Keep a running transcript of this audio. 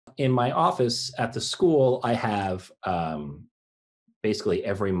in my office at the school, I have basically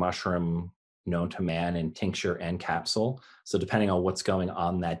every mushroom known to man in tincture and capsule. So depending on what's going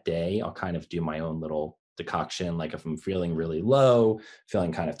on that day, I'll kind of do my own little decoction. Like if I'm feeling really low,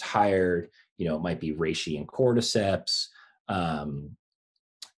 feeling kind of tired, it might be reishi and cordyceps.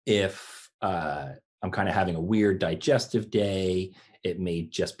 If I'm kind of having a weird digestive day, it may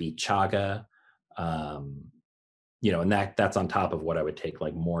just be chaga. And that's on top of what I would take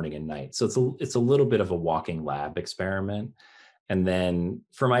like morning and night. So it's a little bit of a walking lab experiment. And then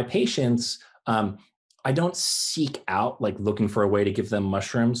for my patients, I don't seek out like looking for a way to give them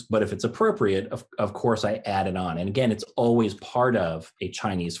mushrooms, but if it's appropriate, of course I add it on. And again, it's always part of a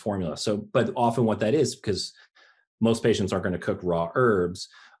Chinese formula. So, but often what that is, because most patients aren't going to cook raw herbs,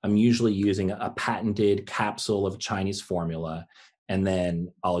 I'm usually using a patented capsule of Chinese formula, and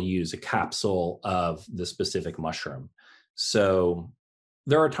then I'll use a capsule of the specific mushroom. So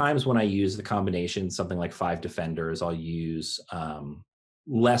there are times when I use the combination, something like 5 defenders, I'll use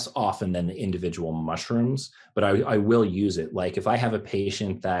less often than the individual mushrooms, but I will use it. Like if I have a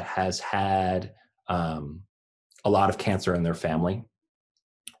patient that has had a lot of cancer in their family,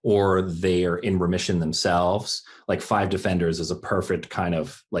 or they're in remission themselves, like 5 defenders is a perfect kind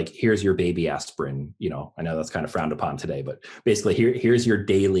of like, here's your baby aspirin. I know that's kind of frowned upon today, but basically here's your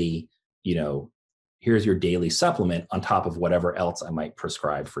daily, here's your daily supplement on top of whatever else I might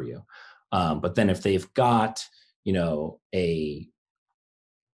prescribe for you. But then if they've got,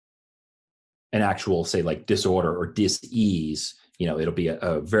 an actual, say, like disorder or dis-ease, it'll be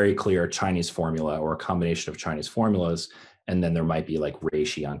a very clear Chinese formula or a combination of Chinese formulas. And then there might be like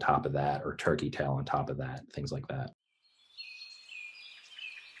reishi on top of that or turkey tail on top of that, things like that.